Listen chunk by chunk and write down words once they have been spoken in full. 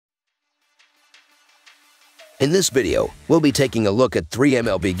In this video, we'll be taking a look at 3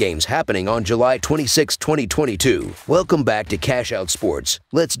 MLB games happening on July 26, 2022. Welcome back to Cash Out Sports.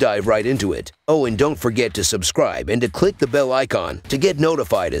 Let's dive right into it. Oh, and don't forget to subscribe and to click the bell icon to get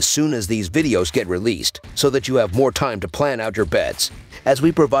notified as soon as these videos get released so that you have more time to plan out your bets. As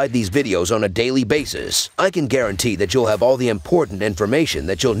we provide these videos on a daily basis, I can guarantee that you'll have all the important information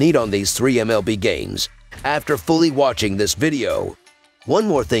that you'll need on these 3 MLB games after fully watching this video. One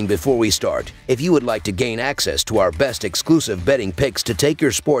more thing before we start. If you would like to gain access to our best exclusive betting picks to take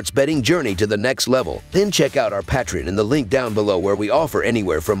your sports betting journey to the next level, then check out our Patreon in the link down below where we offer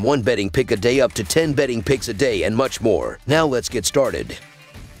anywhere from 1 betting pick a day up to 10 betting picks a day and much more. Now let's get started.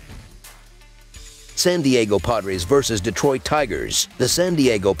 San Diego Padres versus Detroit Tigers. The San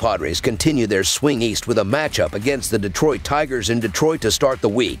Diego Padres continue their swing east with a matchup against the Detroit Tigers in Detroit to start the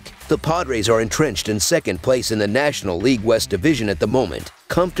week. The Padres are entrenched in second place in the National League West Division at the moment,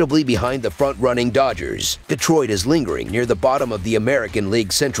 comfortably behind the front-running Dodgers. Detroit is lingering near the bottom of the American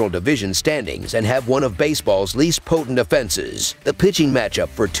League Central Division standings and have one of baseball's least potent offenses. The pitching matchup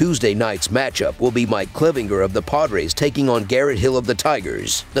for Tuesday night's matchup will be Mike Clevinger of the Padres taking on Garrett Hill of the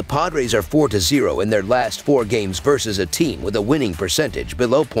Tigers. The Padres are 4-0 in their last 4 games versus a team with a winning percentage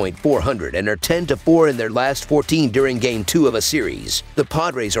below .400 and are 10-4 in their last 14 during Game 2 of a series. The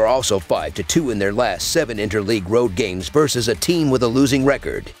Padres are also 5-2 in their last 7 interleague road games versus a team with a losing record.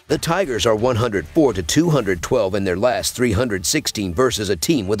 The Tigers are 104-212 in their last 316 versus a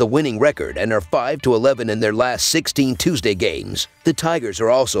team with a winning record and are 5-11 in their last 16 Tuesday games. The Tigers are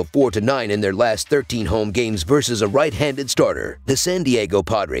also 4-9 in their last 13 home games versus a right-handed starter. The San Diego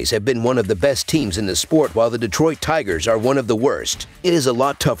Padres have been one of the best teams in the sport while the Detroit Tigers are one of the worst. It is a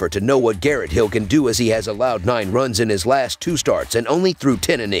lot tougher to know what Garrett Hill can do as he has allowed 9 runs in his last 2 starts and only threw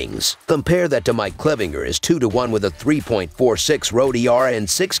 10 innings. Compare that to Mike Clevinger is 2-1 with a 3.46 road ERA in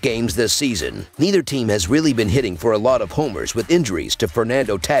 6 games this season. Neither team has really been hitting for a lot of homers with injuries to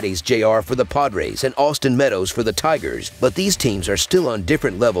Fernando Tatis Jr. for the Padres and Austin Meadows for the Tigers, but these teams are still on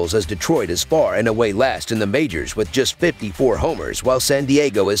different levels as Detroit is far and away last in the majors with just 54 homers while San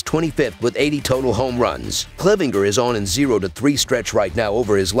Diego is 25th with 80 total home runs. Clevinger is on an 0-3 stretch right now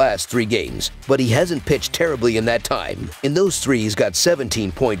over his last 3 games, but he hasn't pitched terribly in that time. In those 3 he's got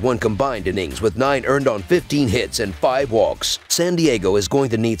 17.1 combined innings with 9 earned on 15 hits and 5 walks. San Diego is going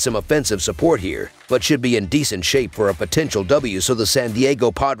to need some offensive support here, but should be in decent shape for a potential W, so the San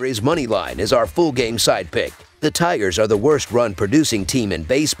Diego Padres money line is our full game side pick. The Tigers are the worst run-producing team in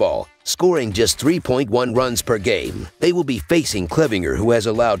baseball, scoring just 3.1 runs per game. They will be facing Clevinger, who has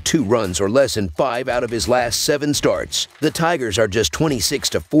allowed 2 runs or less in 5 out of his last 7 starts. The Tigers are just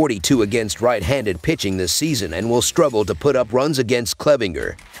 26-42 against right-handed pitching this season and will struggle to put up runs against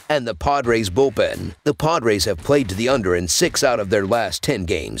Clevinger and the Padres bullpen. The Padres have played to the under in 6 out of their last 10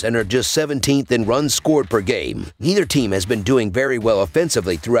 games and are just 17th in runs scored per game. Neither team has been doing very well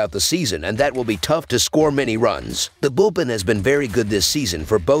offensively throughout the season, and that will be tough to score many runs. The bullpen has been very good this season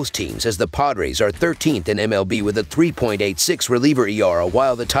for both teams, as the Padres are 13th in MLB with a 3.86 reliever ERA,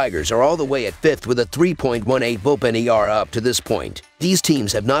 while the Tigers are all the way at 5th with a 3.18 bullpen ERA up to this point. These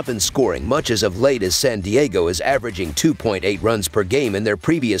teams have not been scoring much as of late, as San Diego is averaging 2.8 runs per game in their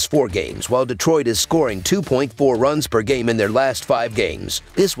previous 4 games, while Detroit is scoring 2.4 runs per game in their last 5 games.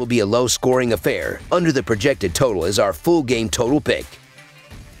 This will be a low-scoring affair. Under the projected total is our full game total pick.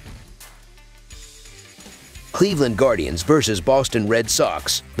 Cleveland Guardians versus Boston Red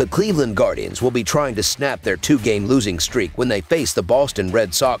Sox. The Cleveland Guardians will be trying to snap their 2-game losing streak when they face the Boston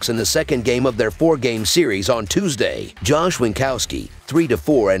Red Sox in the second game of their 4-game series on Tuesday. Josh Winkowski,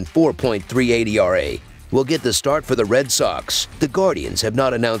 3-4 and 4.38 ERA, will get the start for the Red Sox. The Guardians have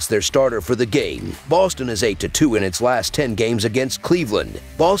not announced their starter for the game. Boston is 8-2 in its last 10 games against Cleveland.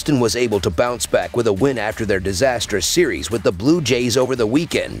 Boston was able to bounce back with a win after their disastrous series with the Blue Jays over the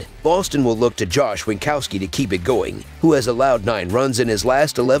weekend. Boston will look to Josh Winkowski to keep it going, who has allowed 9 runs in his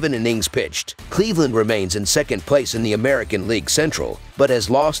last 11 innings pitched. Cleveland remains in second place in the American League Central, but has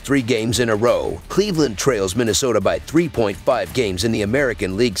lost 3 games in a row. Cleveland trails Minnesota by 3.5 games in the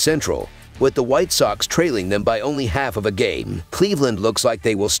American League Central, with the White Sox trailing them by only half of a game. Cleveland looks like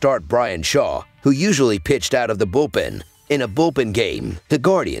they will start Brian Shaw, who usually pitched out of the bullpen, in a bullpen game. The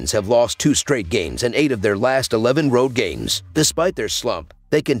Guardians have lost 2 straight games and 8 of their last 11 road games. Despite their slump,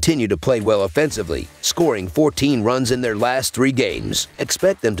 they continue to play well offensively, scoring 14 runs in their last 3 games.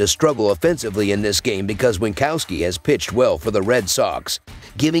 Expect them to struggle offensively in this game because Winkowski has pitched well for the Red Sox,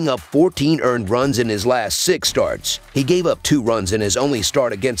 giving up 14 earned runs in his last 6 starts. He gave up 2 runs in his only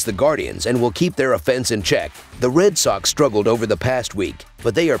start against the Guardians and will keep their offense in check. The Red Sox struggled over the past week,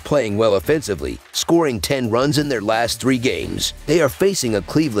 but they are playing well offensively, scoring 10 runs in their last 3 games. They are facing a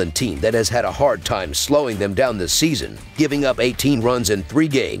Cleveland team that has had a hard time slowing them down this season, giving up 18 runs in 3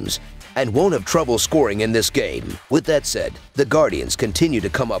 games, and won't have trouble scoring in this game. With that said, the Guardians continue to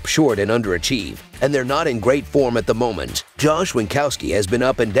come up short and underachieve, and they're not in great form at the moment. Josh Winkowski has been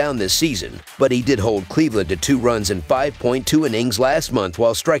up and down this season, but he did hold Cleveland to 2 runs in 5.2 innings last month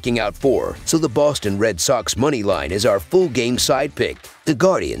while striking out 4, so the Boston Red Sox money line is our full game side pick. The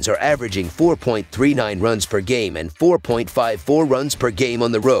Guardians are averaging 4.39 runs per game and 4.54 runs per game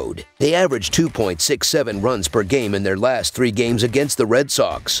on the road. They average 2.67 runs per game in their last 3 games against the Red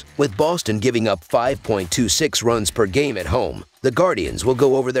Sox, with Boston giving up 5.26 runs per game at home. The Guardians will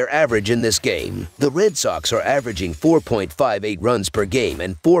go over their average in this game. The Red Sox are averaging 4.58 runs per game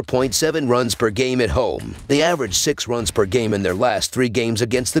and 4.7 runs per game at home. They average 6 runs per game in their last 3 games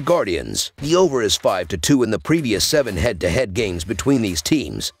against the Guardians. The over is 5-2 in the previous 7 head-to-head games between these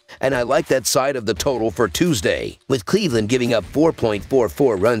teams, and I like that side of the total for Tuesday. With Cleveland giving up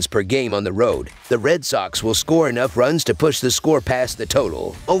 4.44 runs per game on the road, the Red Sox will score enough runs to push the score past the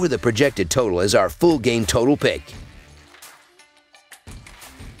total. Over the projected total is our full game total pick.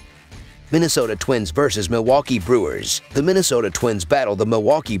 Minnesota Twins versus Milwaukee Brewers. The Minnesota Twins battle the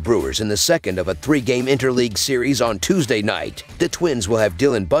Milwaukee Brewers in the second of a 3-game interleague series on Tuesday night. The Twins will have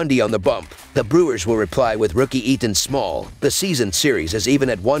Dylan Bundy on the bump. The Brewers will reply with rookie Ethan Small. The season series is even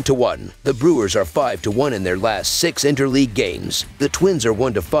at 1-1. The Brewers are 5-1 in their last 6 interleague games. The Twins are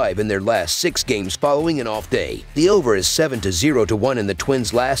 1-5 in their last 6 games following an off day. The over is 7-0-1 in the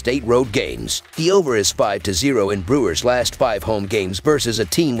Twins' last 8 road games. The over is 5-0 in Brewers' last 5 home games versus a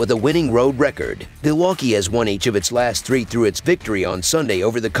team with a winning road record. Milwaukee has won each of its last 3 through its victory on Sunday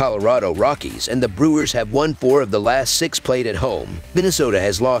over the Colorado Rockies, and the Brewers have won 4 of the last 6 played at home. Minnesota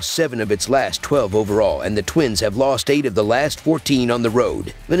has lost 7 of its last 12 overall, and the Twins have lost 8 of the last 14 on the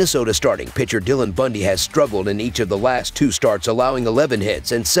road. Minnesota starting pitcher Dylan Bundy has struggled in each of the last 2 starts, allowing 11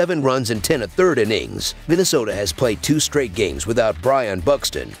 hits and 7 runs in 10 1/3 innings. Minnesota has played 2 straight games without Brian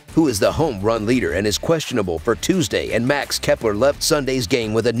Buxton, who is the home run leader and is questionable for Tuesday, and Max Kepler left Sunday's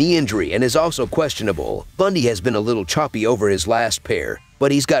game with a knee injury and is also questionable. Bundy has been a little choppy over his last pair,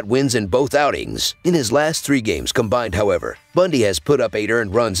 but he's got wins in both outings. In his last 3 games combined, however, Bundy has put up 8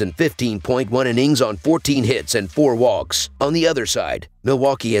 earned runs in 15.1 innings on 14 hits and 4 walks. On the other side,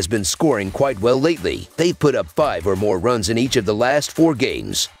 Milwaukee has been scoring quite well lately. They've put up 5 or more runs in each of the last 4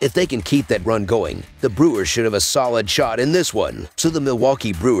 games. If they can keep that run going, the Brewers should have a solid shot in this one. So the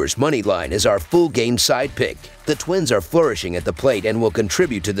Milwaukee Brewers money line is our full game side pick. The Twins are flourishing at the plate and will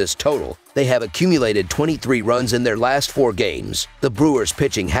contribute to this total. They have accumulated 23 runs in their last 4 games. The Brewers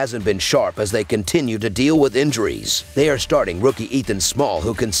pitching hasn't been sharp as they continue to deal with injuries. They are starting rookie Ethan Small,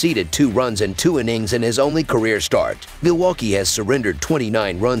 who conceded 2 runs in 2 innings in his only career start. Milwaukee has surrendered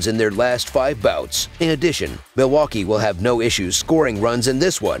 29 runs in their last 5 bouts. In addition, Milwaukee will have no issues scoring runs in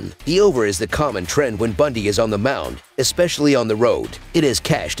this one. The over is the common trend when Bundy is on the mound, especially on the road. It has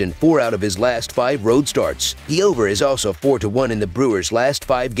cashed in 4 out of his last 5 road starts. The over is also 4-1 in the Brewers' last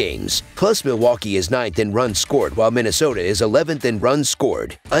 5 games. Plus, Milwaukee is 9th in runs scored while Minnesota is 11th in runs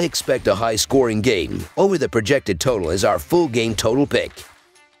scored. I expect a high-scoring game. Over the projected total is our full game total pick.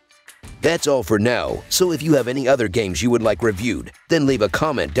 That's all for now, so if you have any other games you would like reviewed, then leave a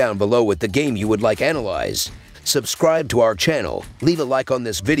comment down below with the game you would like analyzed. Subscribe to our channel, leave a like on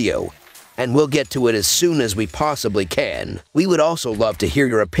this video, and we'll get to it as soon as we possibly can. We would also love to hear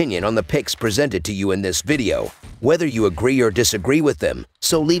your opinion on the picks presented to you in this video, whether you agree or disagree with them,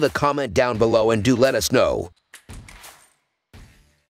 so leave a comment down below and do let us know.